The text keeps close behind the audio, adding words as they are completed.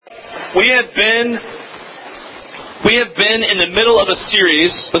We have been in the middle of a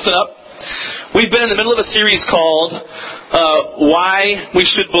series. Listen up. We've been in the middle of a series called Why We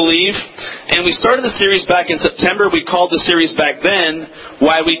Should Believe. And we started the series back in September. We called the series back then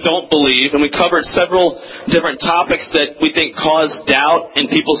Why We Don't Believe. And we covered several different topics that we think cause doubt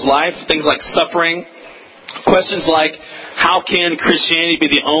in people's life. Things like suffering. Questions like, how can Christianity be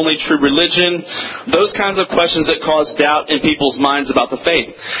the only true religion? Those kinds of questions that cause doubt in people's minds about the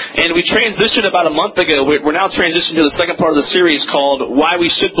faith. And we transitioned about a month ago. We're now transitioning to the second part of the series called Why We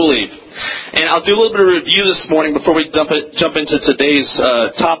Should Believe. And I'll do a little bit of review this morning before we jump into today's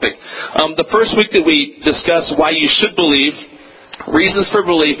topic. The first week that we discussed why you should believe, reasons for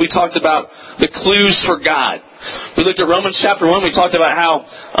belief, we talked about the clues for God. We looked at Romans chapter 1. We talked about how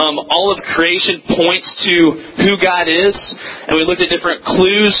all of creation points to who God is. And we looked at different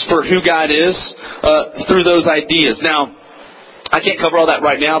clues for who God is through those ideas. Now, I can't cover all that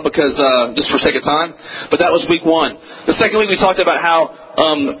right now because just for sake of time. But that was week 1. The second week we talked about how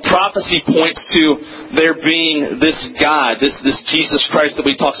prophecy points to there being this God, this Jesus Christ that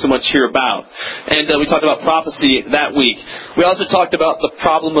we talk so much here about. And we talked about prophecy that week. We also talked about the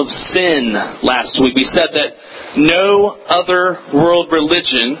problem of sin last week. We said that no other world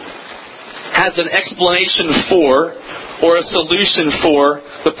religion has an explanation for or a solution for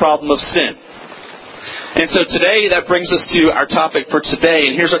the problem of sin. And so today, that brings us to our topic for today.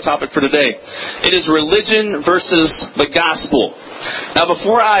 And here's our topic for today. It is religion versus the gospel. Now,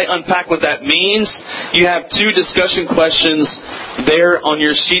 before I unpack what that means, you have 2 discussion questions there on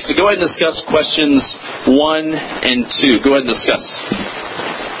your sheet. So go ahead and discuss questions 1 and 2. Go ahead and discuss.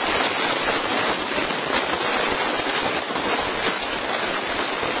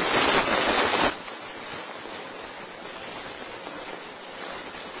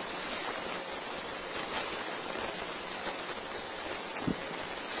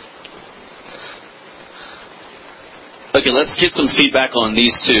 Okay, let's get some feedback on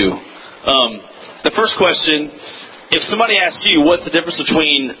these 2. The first question, if somebody asked you what's the difference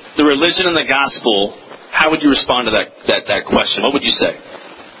between the religion and the gospel, how would you respond to that question? What would you say?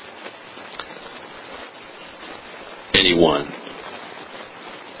 Anyone?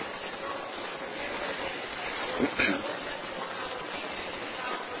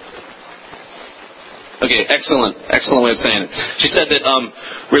 Okay, excellent way of saying it. She said that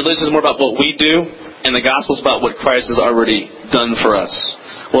religion is more about what we do, and the gospel is about what Christ has already done for us.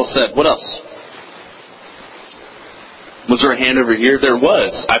 Well said. What else? Was there a hand over here? There was.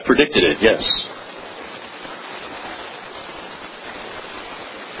 I predicted it, yes.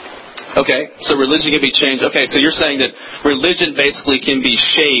 Okay, so religion can be changed. Okay, so you're saying that religion basically can be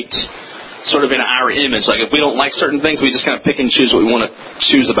shaped sort of in our image. Like if we don't like certain things, we just kind of pick and choose what we want to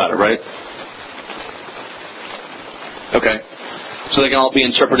choose about it, right? Okay. So they can all be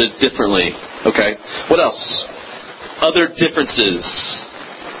interpreted differently. Okay. What else? Other differences.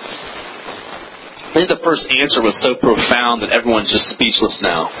 I think the first answer was so profound that everyone's just speechless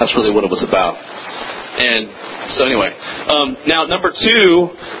now. That's really what it was about. And so anyway. Now, number 2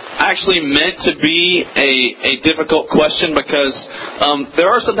 actually meant to be a difficult question because there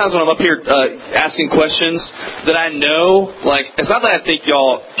are sometimes when I'm up here asking questions that I know, like, it's not that I think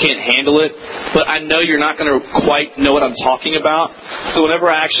y'all can't handle it, but I know you're not going to quite know what I'm talking about. So whenever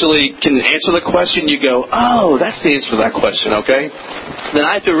I actually can answer the question, you go, oh, that's the answer to that question, okay? Then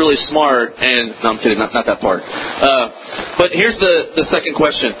I feel really smart, and no, I'm kidding, not that part. But here's the second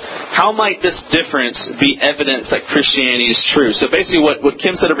question. How might this difference be evidence that Christianity is true? So basically what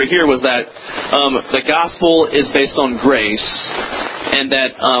Kim said over here was that the gospel is based on grace, and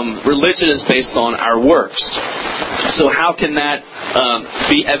that religion is based on our works. So how can that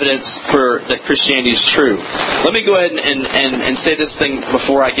be evidence for that Christianity is true? Let me go ahead and say this thing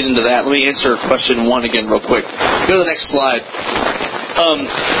before I get into that. Let me answer question 1 again real quick. Go to the next slide.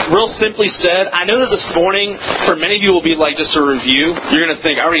 Real simply said, I know that this morning, for many of you will be like just a review. You're going to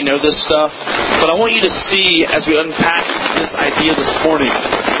think, I already know this stuff. But I want you to see, as we unpack this idea this morning,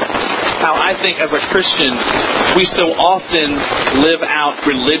 how I think as a Christian, we so often live out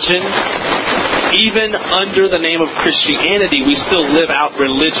religion. Even under the name of Christianity, we still live out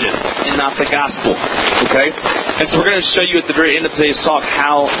religion and not the gospel. Okay? And so we're going to show you at the very end of today's talk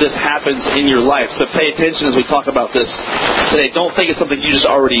how this happens in your life. So pay attention as we talk about this today. Don't think it's something you just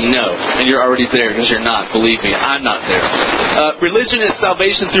already know and you're already there, because you're not. Believe me, I'm not there. Religion is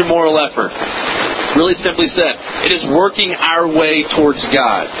salvation through moral effort. Really simply said, it is working our way towards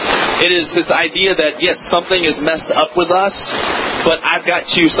God. It is this idea that, yes, something is messed up with us, but I've got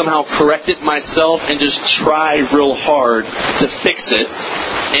to somehow correct it myself and just try real hard to fix it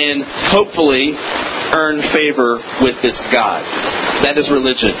and hopefully earn favor with this God. That is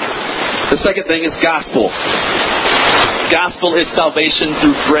religion. The second thing is gospel. Gospel is salvation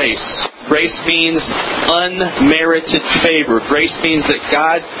through grace. Grace means unmerited favor. Grace means that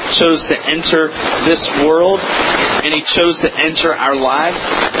God chose to enter this world, and He chose to enter our lives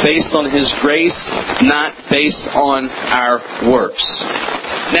based on His grace, not based on our works.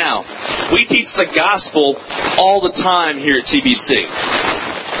 Now, we teach the gospel all the time here at TBC.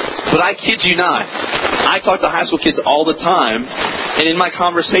 But I kid you not, I talk to high school kids all the time, and in my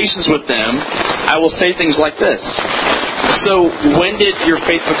conversations with them, I will say things like this. So, when did your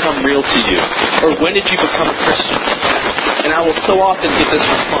faith become real to you? Or when did you become a Christian? And I will so often get this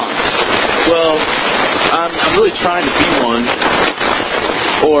response. Well, I'm really trying to be one.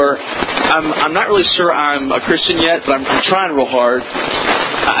 Or, I'm not really sure I'm a Christian yet, but I'm trying real hard.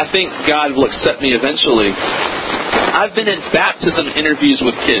 I think God will accept me eventually. I've been in baptism interviews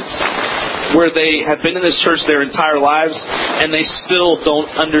with kids where they have been in this church their entire lives and they still don't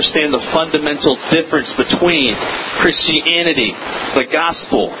understand the fundamental difference between Christianity, the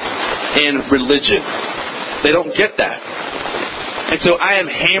gospel, and religion. They don't get that. And so I am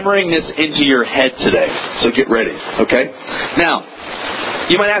hammering this into your head today. So get ready, okay? Now,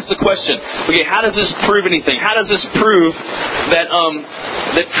 you might ask the question, okay, how does this prove anything? How does this prove that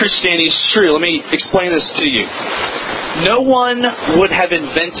Christianity is true? Let me explain this to you. No one would have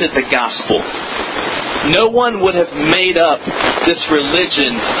invented the gospel. No one would have made up this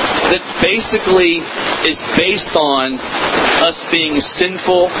religion that basically is based on us being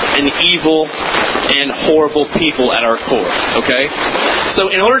sinful and evil and horrible people at our core, okay? So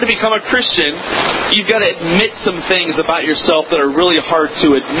in order to become a Christian, you've got to admit some things about yourself that are really hard to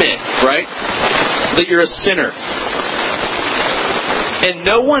admit, right? That you're a sinner. And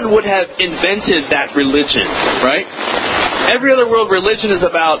no one would have invented that religion, right? Every other world religion is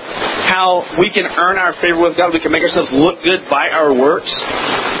about how we can earn our favor with God. We can make ourselves look good by our works.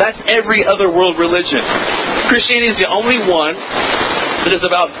 That's every other world religion. Christianity is the only one that is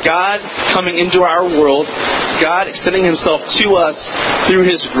about God coming into our world, God extending Himself to us through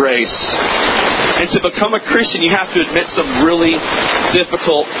His grace. And to become a Christian, you have to admit some really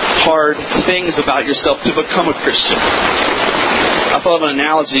difficult, hard things about yourself to become a Christian. I thought of an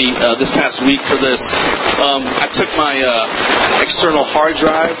analogy this past week for this. I took my external hard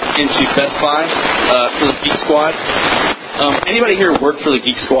drive into Best Buy for the Geek Squad. Anybody here work for the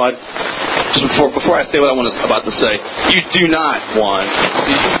Geek Squad? Just before I say what I was about to say. You do not, Juan.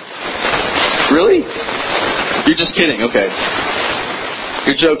 Really? You're just kidding. Okay.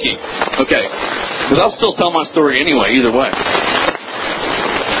 You're joking. Okay. Because I'll still tell my story anyway, either way.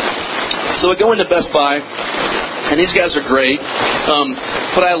 So I go into Best Buy. And these guys are great.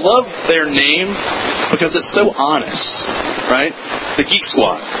 But I love their name because it's so honest, right? The Geek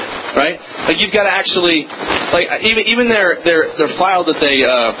Squad, right? Like you've got to actually, like even their file that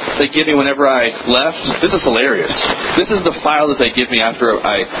they give me whenever I left. This is hilarious. This is the file that they give me after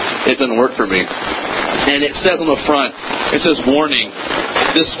it doesn't work for me. And it says on the front, it says, warning,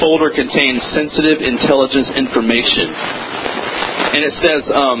 this folder contains sensitive intelligence information. And it says,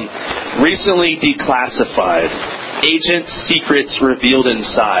 recently declassified. Agent secrets revealed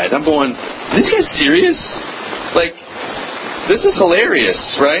inside. I'm going, are these guys serious? Like, this is hilarious,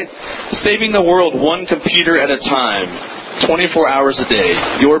 right? Saving the world one computer at a time, 24 hours a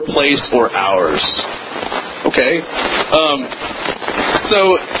day, your place or ours. Okay?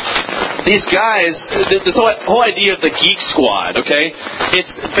 So, these guys, this whole idea of the Geek Squad, okay?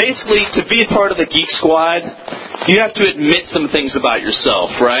 It's basically, to be a part of the Geek Squad, you have to admit some things about yourself,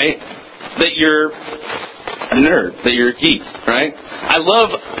 right? That you're a nerd, that you're a geek, right? I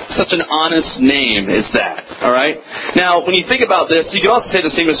love such an honest name as that, all right? Now, when you think about this, you can also say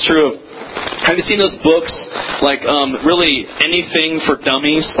the same is true of, have you seen those books, like really anything for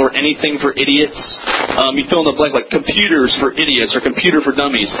dummies or anything for idiots? You fill in the blank, like computers for idiots or computer for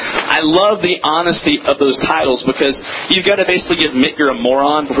dummies. I love the honesty of those titles because you've got to basically admit you're a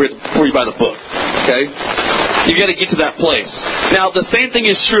moron before you buy the book, okay? You've got to get to that place. Now, the same thing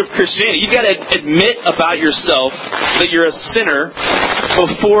is true of Christianity. You've got to admit about yourself that you're a sinner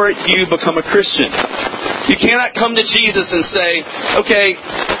before you become a Christian. You cannot come to Jesus and say, okay,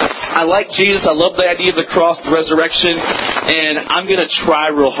 I like Jesus, I love the idea of the cross, the resurrection, and I'm going to try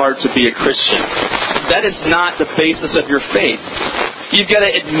real hard to be a Christian. That is not the basis of your faith. you've got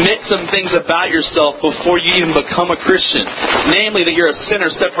to admit some things about yourself before you even become a Christian. Namely, that you're a sinner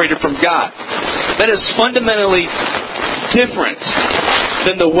separated from God. That is fundamentally different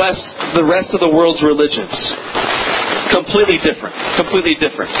than the rest of the world's religions. Completely different. Completely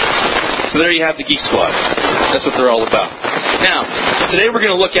different. So there you have the Geek Squad. That's what they're all about. Now, today we're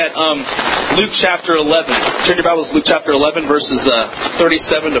going to look at Luke chapter 11. Turn your Bibles to Luke chapter 11, verses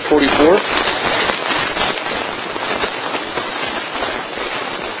 37 to 44.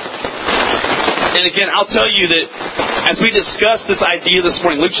 And again, I'll tell you that as we discuss this idea this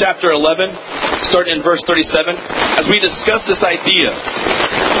morning, Luke chapter 11, starting in verse 37, as we discuss this idea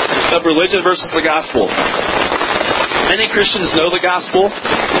of religion versus the gospel, many Christians know the gospel,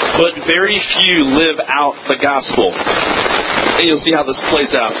 but very few live out the gospel. And you'll see how this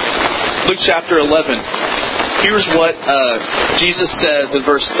plays out. Luke chapter 11, here's what Jesus says in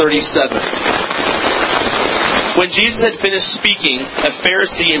verse 37. When Jesus had finished speaking, a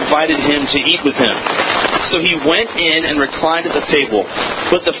Pharisee invited him to eat with him. So he went in and reclined at the table.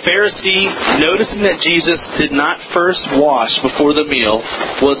 But the Pharisee, noticing that Jesus did not first wash before the meal,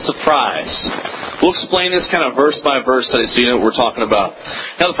 was surprised. We'll explain this kind of verse by verse so you know what we're talking about.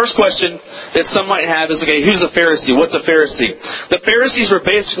 Now the first question that some might have is, okay, who's a Pharisee? What's a Pharisee? The Pharisees were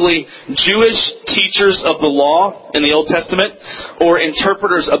basically Jewish teachers of the law in the Old Testament, or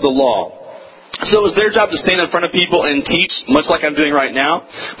interpreters of the law. So it was their job to stand in front of people and teach, much like I'm doing right now,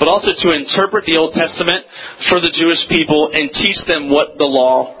 but also to interpret the Old Testament for the Jewish people and teach them what the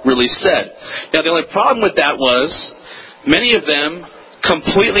law really said. Now the only problem with that was, many of them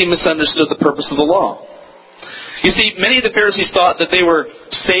completely misunderstood the purpose of the law. You see, many of the Pharisees thought that they were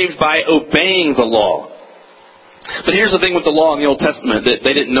saved by obeying the law. But here's the thing with the law in the Old Testament that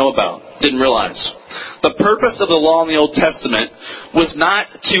they didn't know about, didn't realize. The purpose of the law in the Old Testament was not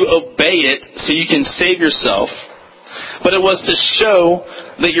to obey it so you can save yourself, but it was to show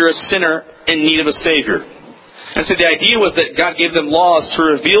that you're a sinner in need of a Savior. And so the idea was that God gave them laws to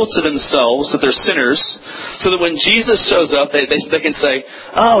reveal to themselves that they're sinners, so that when Jesus shows up, they can say,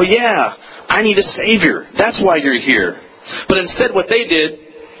 oh yeah, I need a Savior. That's why you're here. But instead what they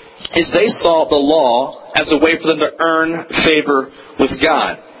did is they saw the law as a way for them to earn favor with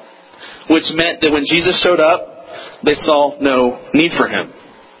God. Which meant that when Jesus showed up, they saw no need for Him.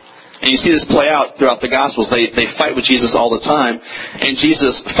 And you see this play out throughout the Gospels. They fight with Jesus all the time, and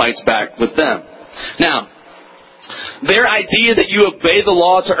Jesus fights back with them. Now, their idea that you obey the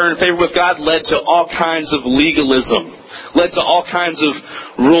law to earn favor with God led to all kinds of legalism. Led to all kinds of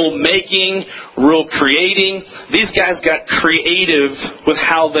rule making, rule creating. These guys got creative with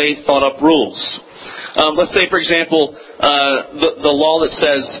how they thought up rules. Let's say, for example, the law that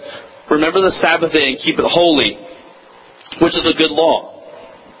says, remember the Sabbath day and keep it holy, which is a good law.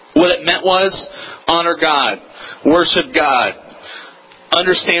 What it meant was, honor God, worship God,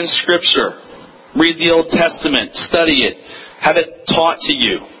 understand Scripture, read the Old Testament, study it, have it taught to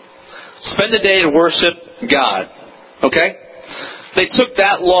you. Spend a day to worship God. Okay? They took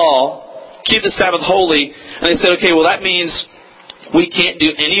that law, keep the Sabbath holy, and they said, okay, well that means we can't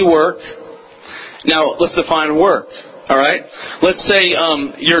do any work. Now, let's define work. Alright? Let's say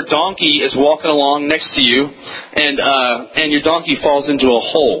your donkey is walking along next to you, and your donkey falls into a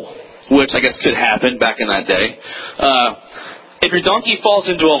hole, which I guess could happen back in that day. If your donkey falls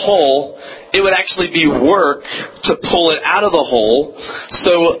into a hole, it would actually be work to pull it out of the hole.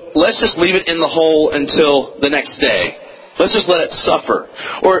 So let's just leave it in the hole until the next day. Let's just let it suffer.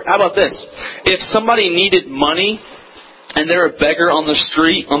 Or how about this? If somebody needed money and they're a beggar on the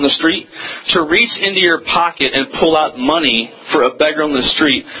street, to reach into your pocket and pull out money for a beggar on the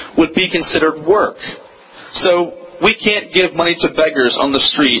street would be considered work. So we can't give money to beggars on the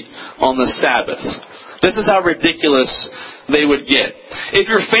street on the Sabbath. This is how ridiculous they would get. If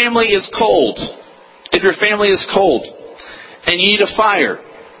your family is cold, and you need a fire,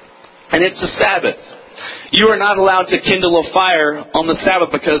 and it's the Sabbath, you are not allowed to kindle a fire on the Sabbath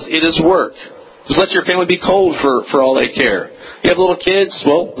because it is work. Just let your family be cold for all they care. You have little kids,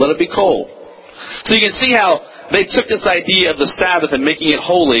 well, let it be cold. So you can see how they took this idea of the Sabbath and making it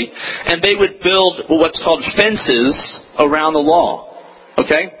holy, and they would build what's called fences around the law.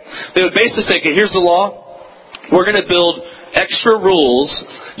 Okay? They would basically say, okay, here's the law. We're going to build extra rules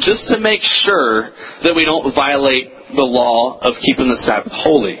just to make sure that we don't violate the law of keeping the Sabbath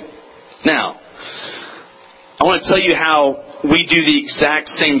holy. Now, I want to tell you how we do the exact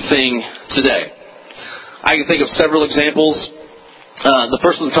same thing today. I can think of several examples. The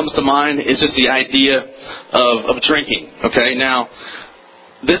first one that comes to mind is just the idea of drinking. Okay, now,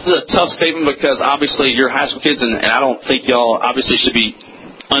 this is a tough statement because obviously you're high school kids, and I don't think y'all obviously should be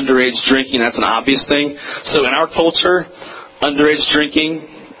underage drinking. That's an obvious thing. So in our culture, underage drinking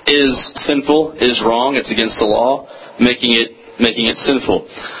is sinful, is wrong, it's against the law, making it sinful.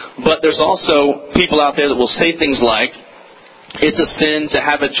 But there's also people out there that will say things like, it's a sin to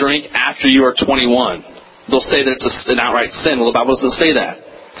have a drink after you are 21. They'll say that it's an outright sin. Well, the Bible doesn't say that.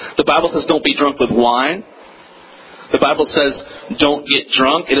 The Bible says don't be drunk with wine. The Bible says don't get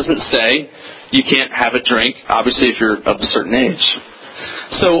drunk. It doesn't say you can't have a drink, obviously, if you're of a certain age.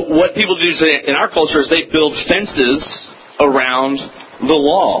 So what people do today in our culture is they build fences around the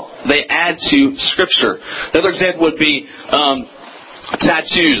law. They add to Scripture. Another example would be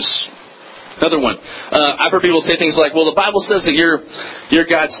tattoos. Another one. I've heard people say things like, well, the Bible says that you're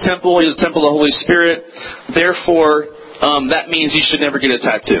God's temple, you're the temple of the Holy Spirit, therefore that means you should never get a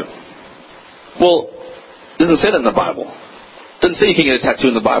tattoo. Well, it doesn't say that in the Bible. It doesn't say you can get a tattoo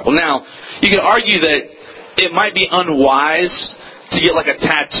in the Bible. Now, you can argue that it might be unwise to get like a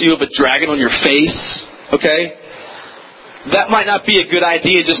tattoo of a dragon on your face, okay? That might not be a good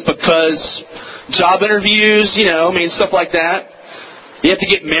idea just because job interviews, stuff like that. You have to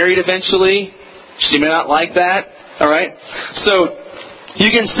get married eventually. She may not like that, all right? So, you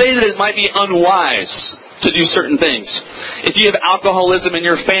can say that it might be unwise to do certain things. If you have alcoholism in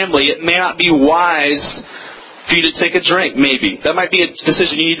your family, it may not be wise for you to take a drink, maybe. That might be a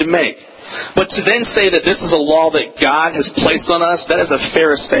decision you need to make. But to then say that this is a law that God has placed on us, that is a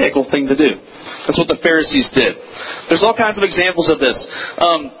Pharisaical thing to do. That's what the Pharisees did. There's all kinds of examples of this.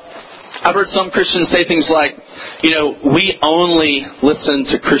 I've heard some Christians say things like, we only listen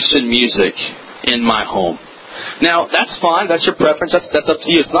to Christian music in my home. Now, that's fine. That's your preference. That's up to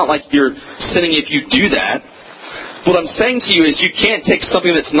you. It's not like you're sinning if you do that. What I'm saying to you is you can't take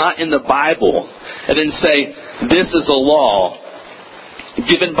something that's not in the Bible and then say, this is a law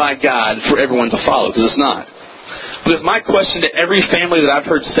given by God for everyone to follow, because it's not. Because my question to every family that I've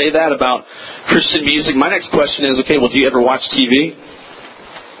heard say that about Christian music, my next question is, okay, well, do you ever watch TV?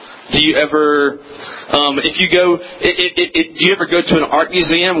 Do you ever, do you ever go to an art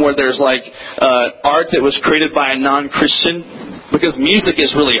museum where there's like art that was created by a non-Christian? Because music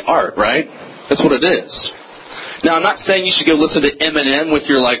is really art, right? That's what it is. Now, I'm not saying you should go listen to Eminem with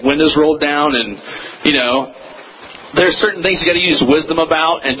your like windows rolled down and, there's certain things you got to use wisdom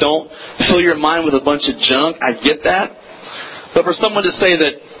about, and don't fill your mind with a bunch of junk. I get that. But for someone to say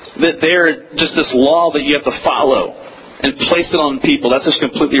that they're just this law that you have to follow and place it on people, that's just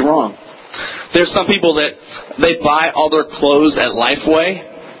completely wrong. There's some people that they buy all their clothes at Lifeway,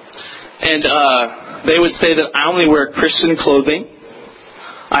 and they would say that I only wear Christian clothing.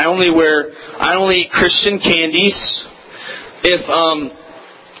 I only eat Christian candies. If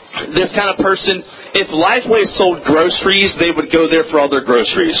this kind of person, if Lifeway sold groceries, they would go there for all their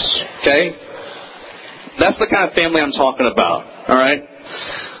groceries. Okay? That's the kind of family I'm talking about. All right?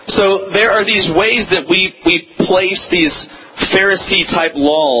 So there are these ways that we place these Pharisee-type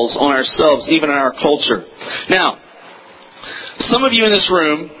laws on ourselves, even in our culture. Now, some of you in this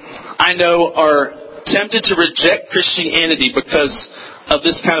room, I know, are tempted to reject Christianity because of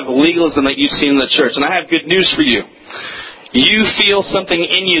this kind of legalism that you've seen in the church. And I have good news for you. You feel something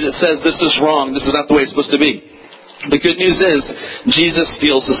in you that says this is wrong, this is not the way it's supposed to be. The good news is, Jesus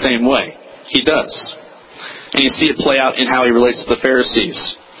feels the same way. He does. And you see it play out in how he relates to the Pharisees.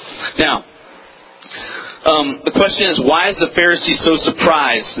 Now, the question is, why is the Pharisee so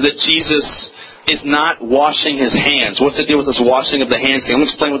surprised that Jesus is not washing his hands? What's the deal with this washing of the hands thing? Let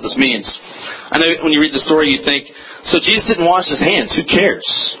me explain what this means. I know when you read the story you think, so Jesus didn't wash his hands, who cares,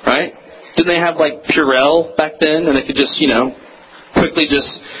 right? Didn't they have like Purell back then, and they could just, quickly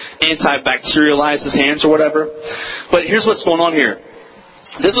just antibacterialize his hands or whatever? But here's what's going on here.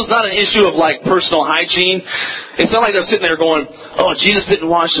 This was not an issue of like personal hygiene. It's not like they're sitting there going, oh, Jesus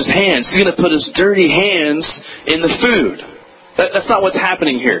didn't wash his hands. He's going to put his dirty hands in the food. That's not what's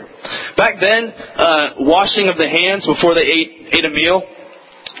happening here. Back then, washing of the hands before they ate a meal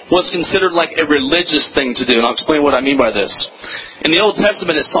was considered like a religious thing to do. And I'll explain what I mean by this. In the Old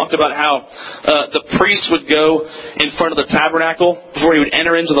Testament, it's talked about how the priest would go in front of the tabernacle before he would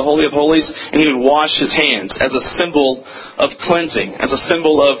enter into the Holy of Holies, and he would wash his hands as a symbol of cleansing, as a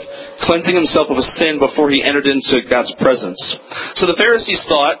symbol of cleansing himself of a sin before he entered into God's presence. So the Pharisees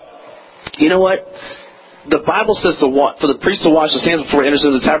thought, you know what? The Bible says for the priest to wash his hands before he enters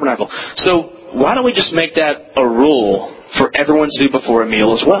into the tabernacle. So why don't we just make that a rule for everyone to do before a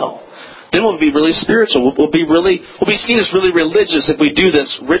meal as well? Then we'll be really spiritual. We'll be seen as really religious if we do this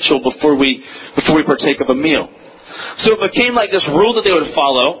ritual before we partake of a meal. So it became like this rule that they would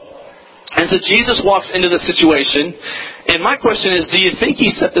follow. And so Jesus walks into the situation. And my question is, do you think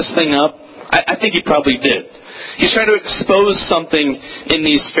he set this thing up? I think he probably did. He's trying to expose something in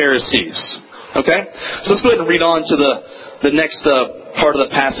these Pharisees. Okay? So let's go ahead and read on to the next part of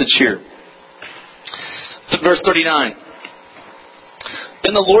the passage here. Verse 39.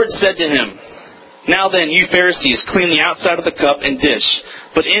 Then the Lord said to him, "Now then, you Pharisees, clean the outside of the cup and dish,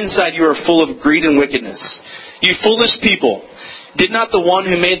 but inside you are full of greed and wickedness. You foolish people, did not the one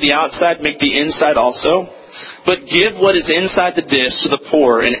who made the outside make the inside also? But give what is inside the dish to the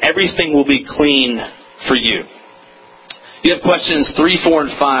poor, and everything will be clean for you." You have questions 3, 4,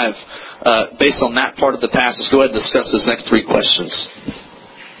 and 5 based on that part of the passage. Go ahead and discuss those next 3 questions.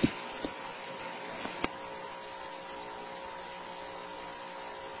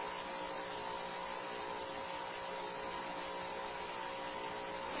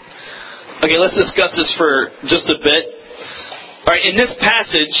 Okay, let's discuss this for just a bit. All right, in this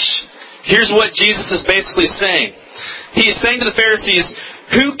passage, here's what Jesus is basically saying. He's saying to the Pharisees,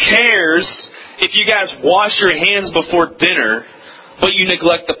 who cares if you guys wash your hands before dinner, but you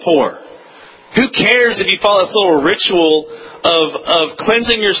neglect the poor? Who cares if you follow this little ritual of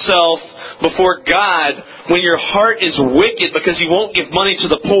cleansing yourself before God when your heart is wicked because you won't give money to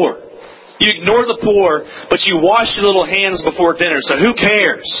the poor? You ignore the poor, but you wash your little hands before dinner. So who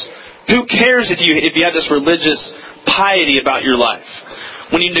cares? Who cares if you have this religious piety about your life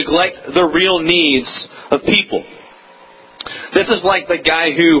when you neglect the real needs of people? This is like the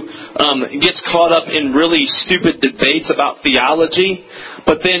guy who gets caught up in really stupid debates about theology,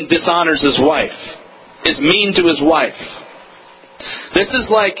 but then dishonors his wife, is mean to his wife.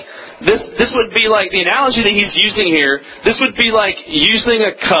 This would be like, the analogy that he's using here, this would be like using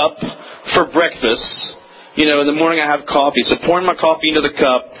a cup for breakfast. You know, in the morning I have coffee, so pouring my coffee into the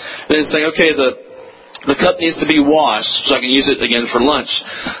cup, and then saying, okay, the cup needs to be washed so I can use it again for lunch.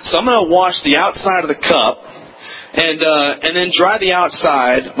 So I'm going to wash the outside of the cup, and then dry the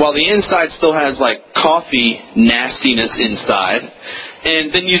outside while the inside still has like coffee nastiness inside,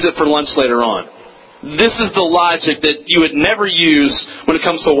 and then use it for lunch later on. This is the logic that you would never use when it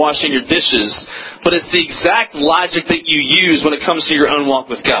comes to washing your dishes, but it's the exact logic that you use when it comes to your own walk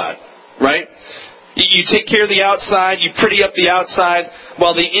with God, right? You take care of the outside, you pretty up the outside,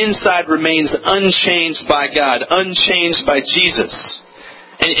 while the inside remains unchanged by God, unchanged by Jesus.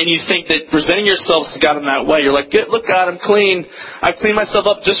 And you think that presenting yourselves to God in that way, you're like, look God, I'm clean. I cleaned myself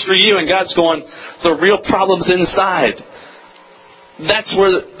up just for you. And God's going, the real problem's inside. That's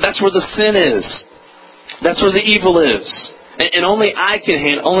where the sin is. That's where the evil is. And only I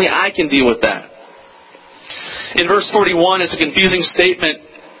can deal with that. In verse 41, it's a confusing statement.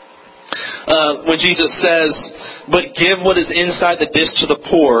 When Jesus says, but give what is inside the dish to the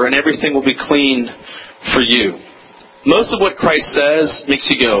poor, and everything will be clean for you. Most of what Christ says makes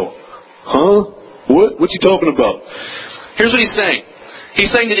you go, huh? What's he talking about? Here's what he's saying.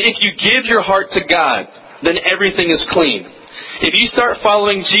 He's saying that if you give your heart to God, then everything is clean. If you start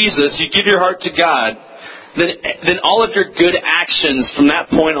following Jesus, you give your heart to God, then all of your good actions from that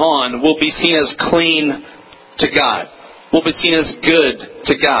point on will be seen as clean to God. Will be seen as good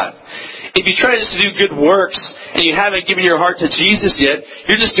to God. If you try just to do good works and you haven't given your heart to Jesus yet,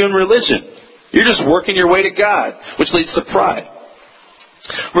 you're just doing religion. You're just working your way to God, which leads to pride.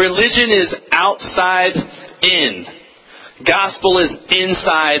 Religion is outside in. Gospel is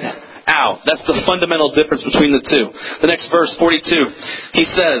inside out. That's the fundamental difference between the two. The next verse, 42, he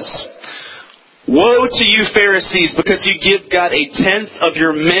says, woe to you Pharisees, because you give God 1/10 of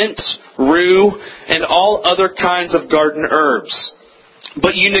your mint, rue, and all other kinds of garden herbs.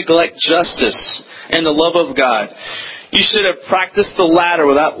 But you neglect justice and the love of God. You should have practiced the latter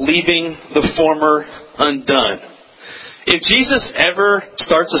without leaving the former undone. If Jesus ever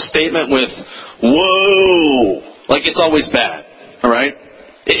starts a statement with, whoa, like it's always bad, alright?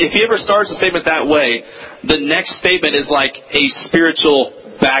 If he ever starts a statement that way, the next statement is like a spiritual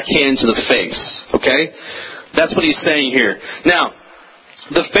backhand to the face, okay? That's what he's saying here. Now,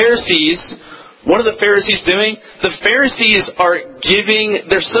 the Pharisees, what are the Pharisees doing? The Pharisees are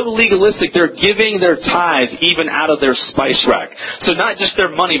they're so legalistic, they're giving their tithe even out of their spice rack. So not just their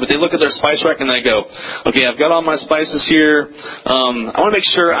money, but they look at their spice rack and they go, okay, I've got all my spices here. I want to make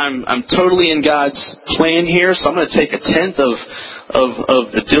sure I'm totally in God's plan here, so I'm going to take 1/10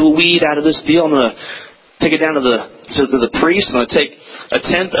 of the dill weed out of this deal. I'm going to take it down to the priest. I'm going to take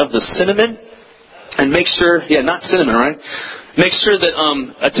 1/10 of the cinnamon and make sure, not cinnamon, right? Make sure that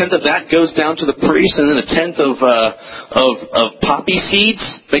 1/10 of that goes down to the priest, and then 1/10 of poppy seeds.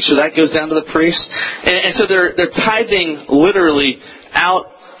 Make sure that goes down to the priest. And so they're tithing literally out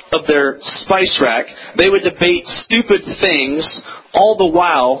of their spice rack. They would debate stupid things, all the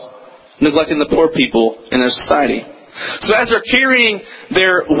while neglecting the poor people in their society. So as they're carrying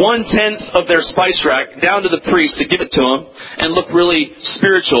their 1/10 of their spice rack down to the priest to give it to him and look really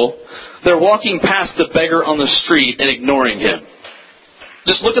spiritual, they're walking past the beggar on the street and ignoring him.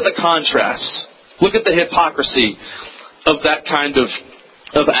 Just look at the contrast. Look at the hypocrisy of that kind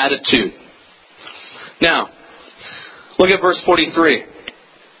of attitude. Now, look at verse 43.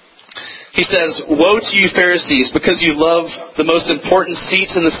 He says, "Woe to you, Pharisees, because you love the most important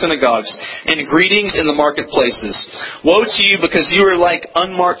seats in the synagogues and greetings in the marketplaces. Woe to you, because you are like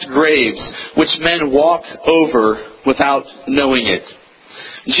unmarked graves, which men walk over without knowing it."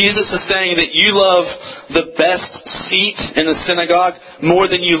 Jesus is saying that you love the best seat in the synagogue more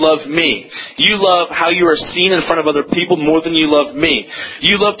than you love me. You love how you are seen in front of other people more than you love me.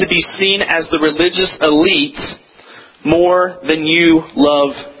 You love to be seen as the religious elite more than you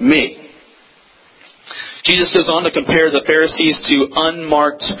love me. Jesus goes on to compare the Pharisees to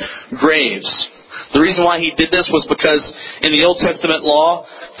unmarked graves. The reason why he did this was because in the Old Testament law,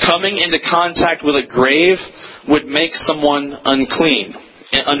 coming into contact with a grave would make someone unclean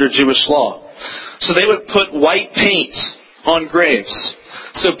under Jewish law. So they would put white paint on graves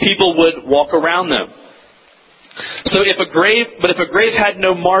so people would walk around them. So if a grave had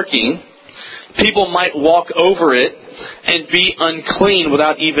no marking, people might walk over it and be unclean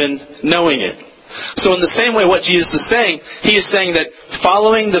without even knowing it. So in the same way what Jesus is saying, he is saying that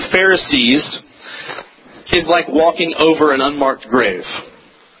following the Pharisees is like walking over an unmarked grave.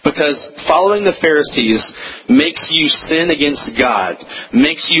 Because following the Pharisees makes you sin against God,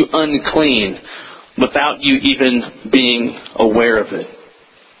 makes you unclean without you even being aware of it.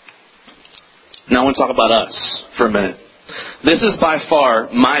 Now I want to talk about us for a minute. This is by far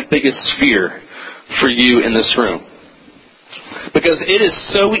my biggest fear for you in this room. Because it is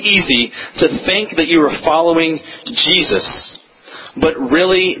so easy to think that you are following Jesus, but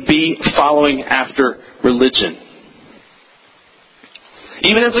really be following after religion.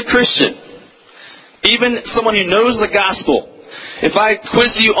 Even as a Christian, even someone who knows the gospel, if I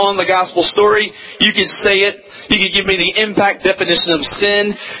quiz you on the gospel story, you could say it. You could give me the impact definition of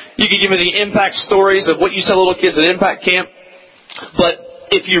sin. You could give me the impact stories of what you tell little kids at impact camp. But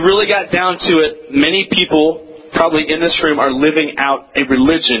if you really got down to it, many people probably in this room are living out a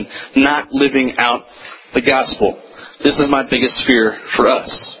religion, not living out the gospel. This is my biggest fear for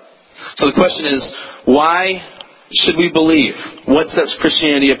us. So the question is, why should we believe? What sets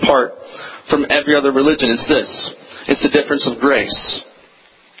Christianity apart from every other religion? It's this. It's the difference of grace.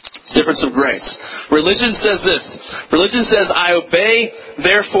 Difference of grace. Religion says this. Religion says, I obey,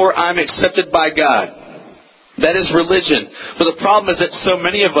 therefore I'm accepted by God. That is religion. But the problem is that so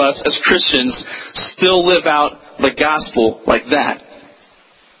many of us as Christians still live out the gospel like that.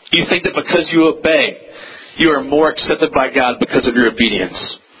 You think that because you obey, you are more accepted by God because of your obedience,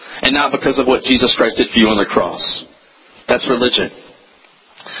 and not because of what Jesus Christ did for you on the cross. That's religion.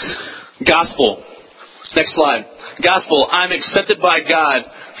 Gospel. Next slide. Gospel. I'm accepted by God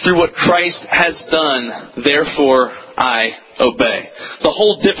through what Christ has done, therefore I obey. The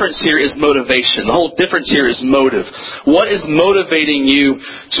whole difference here is motivation. The whole difference here is motive. What is motivating you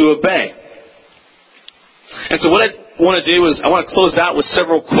to obey? And so what I want to do is I want to close out with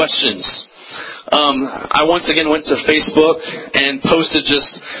several questions. I once again went to Facebook and posted just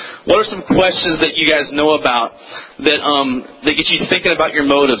what are some questions that you guys know about that get you thinking about your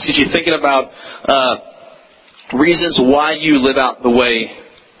motives, get you thinking about reasons why you live out the way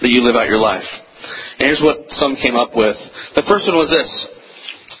that you live out your life. And here's what some came up with. The first one was this.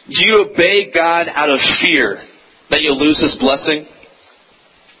 Do you obey God out of fear that you'll lose His blessing?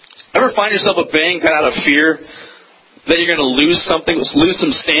 Ever find yourself obeying God out of fear that you're going to lose something, lose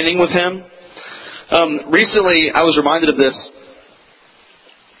some standing with Him? Recently, I was reminded of this.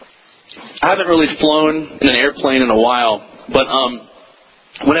 I haven't really flown in an airplane in a while, but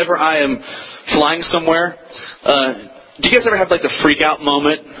whenever I am flying somewhere, do you guys ever have like the freak out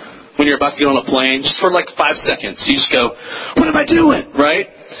moment when you're about to get on a plane? Just for like 5 seconds. You just go, what am I doing? Right?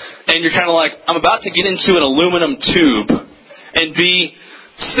 And you're kind of like, I'm about to get into an aluminum tube and be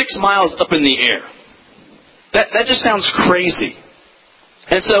 6 miles up in the air. That just sounds crazy.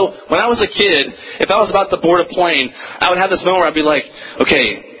 And so, when I was a kid, if I was about to board a plane, I would have this moment where I'd be like,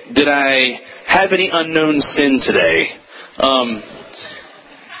 okay, did I have any unknown sin today?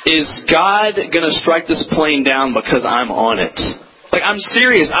 Is God going to strike this plane down because I'm on it? Like, I'm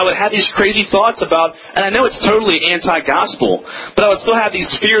serious. I would have these crazy thoughts about, and I know it's totally anti-gospel, but I would still have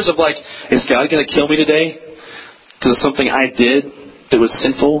these fears of like, is God going to kill me today because of something I did that was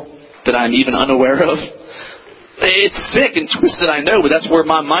sinful that I'm even unaware of? It's sick and twisted, I know, but that's where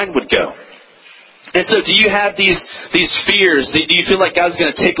my mind would go. And so do you have these fears? Do you feel like God's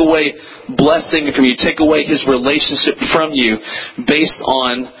going to take away blessing from you, take away His relationship from you based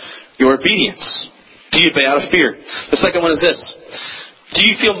on your obedience? Do you obey out of fear? The second one is this. Do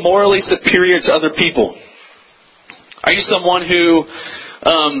you feel morally superior to other people? Are you someone who,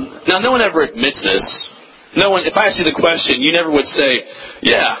 now no one ever admits this. No one, if I ask you the question, you never would say,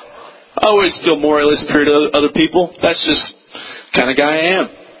 yeah, I always feel morally superior to other people. That's just the kind of guy I am.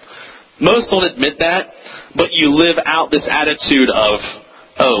 Most don't admit that, but you live out this attitude of,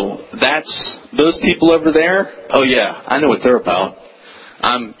 oh, that's those people over there? Oh yeah, I know what they're about.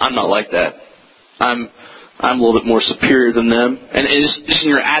 I'm not like that. I'm a little bit more superior than them. And it's just in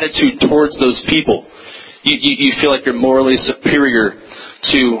your attitude towards those people. You feel like you're morally superior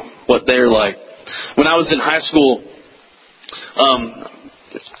to what they're like. When I was in high school,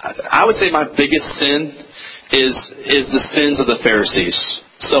 I would say my biggest sin is the sins of the Pharisees.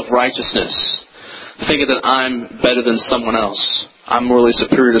 Self-righteousness. Thinking that I'm better than someone else. I'm morally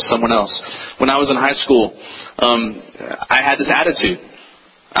superior to someone else. When I was in high school, I had this attitude.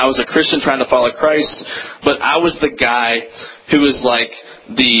 I was a Christian trying to follow Christ, but I was the guy who was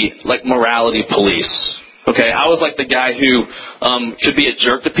like morality police. Okay, I was like the guy who could be a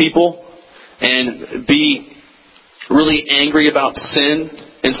jerk to people and be really angry about sin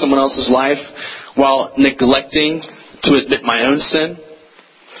in someone else's life while neglecting to admit my own sin.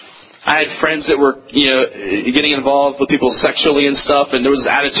 I had friends that were, getting involved with people sexually and stuff, and there was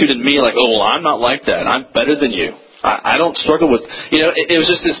this attitude in me like, oh, well, I'm not like that. I'm better than you. I don't struggle with, it was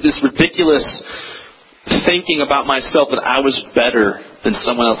just this ridiculous thinking about myself that I was better than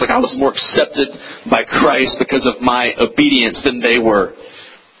someone else. Like I was more accepted by Christ because of my obedience than they were.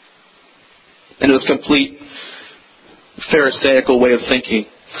 And it was a complete Pharisaical way of thinking.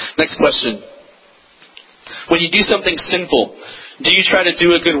 Next question. When you do something sinful, do you try to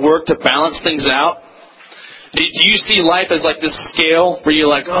do a good work to balance things out? Do you see life as like this scale where you're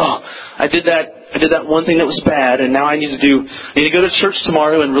like, oh, I did that one thing that was bad, and now I need to go to church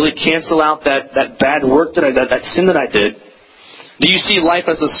tomorrow and really cancel out that bad work that sin that I did? Do you see life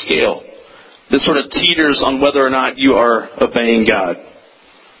as a scale that sort of teeters on whether or not you are obeying God?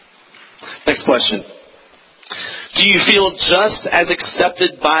 Next question. Do you feel just as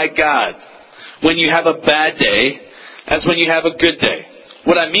accepted by God when you have a bad day as when you have a good day?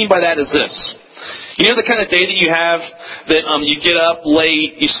 What I mean by that is this. You know the kind of day that you have that you get up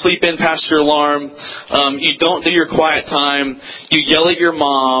late, you sleep in past your alarm, you don't do your quiet time, you yell at your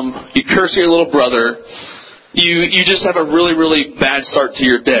mom, you curse at your little brother, you just have a really, really bad start to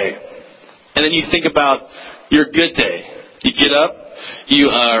your day. And then you think about your good day. You get up, you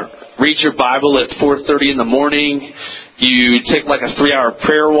read your Bible at 4:30 in the morning, you take like a 3-hour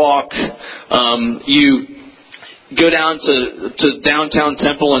prayer walk, you go down to downtown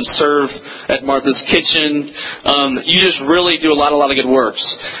Temple and serve at Martha's Kitchen. You just really do a lot of good works.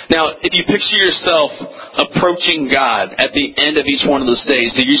 Now, if you picture yourself approaching God at the end of each one of those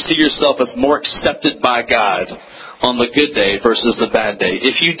days, do you see yourself as more accepted by God on the good day versus the bad day?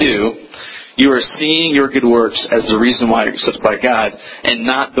 If you do, you are seeing your good works as the reason why you're accepted by God and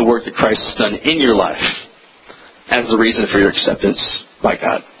not the work that Christ has done in your life as the reason for your acceptance by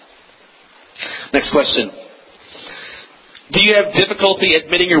God. Next question. Do you have difficulty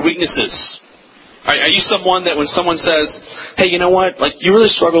admitting your weaknesses? Are you someone that when someone says, hey, you know what? Like, you really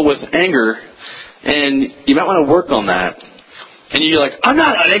struggle with anger, and you might want to work on that. And you're like, I'm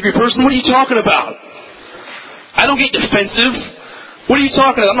not an angry person. What are you talking about? I don't get defensive. What are you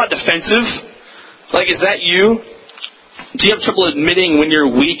talking about? I'm not defensive. Like, is that you? Do you have trouble admitting when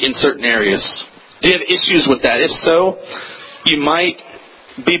you're weak in certain areas? Do you have issues with that? If so, you might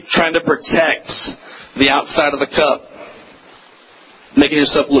be trying to protect the outside of the cup, making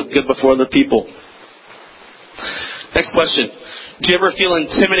yourself look good before other people. Next question. Do you ever feel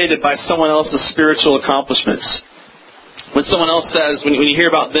intimidated by someone else's spiritual accomplishments? When someone else says, when you hear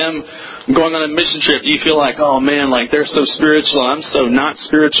about them going on a mission trip, do you feel like, oh man, like they're so spiritual, I'm so not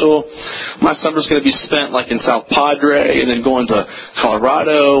spiritual. My summer's going to be spent like in South Padre and then going to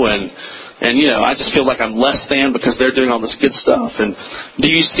Colorado and I just feel like I'm less than because they're doing all this good stuff. And do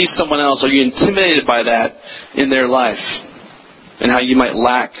you see someone else? Are you intimidated by that in their life? And how you might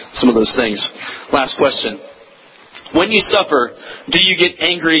lack some of those things. Last question. When you suffer, do you get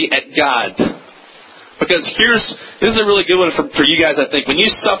angry at God? Because this is a really good one for you guys, I think. When you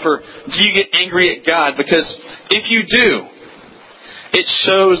suffer, do you get angry at God? Because if you do, it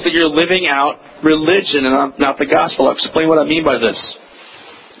shows that you're living out religion and not the gospel. I'll explain what I mean by this.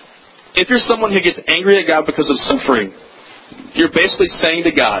 If you're someone who gets angry at God because of suffering, you're basically saying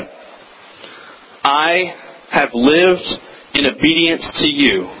to God, I have lived in obedience to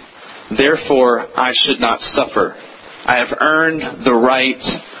you, Therefore, I should not suffer. I have earned the right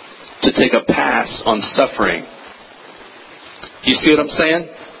to take a pass on suffering. You see what I'm saying?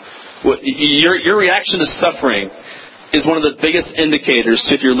 Your reaction to suffering is one of the biggest indicators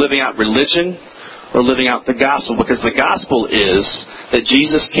to if you're living out religion or living out the gospel. Because the gospel is that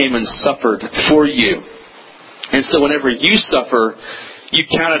Jesus came and suffered for you. And so whenever you suffer, you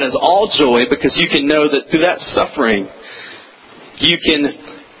count it as all joy because you can know that through that suffering, you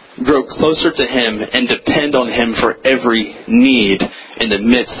can grow closer to Him and depend on Him for every need in the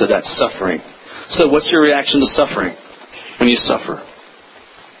midst of that suffering. So what's your reaction to suffering when you suffer?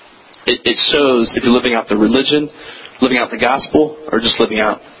 It shows if you're living out the religion, living out the gospel, or just living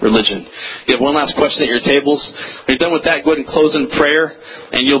out religion. You have one last question at your tables. When you're done with that, go ahead and close in prayer,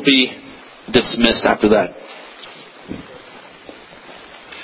 and you'll be dismissed after that.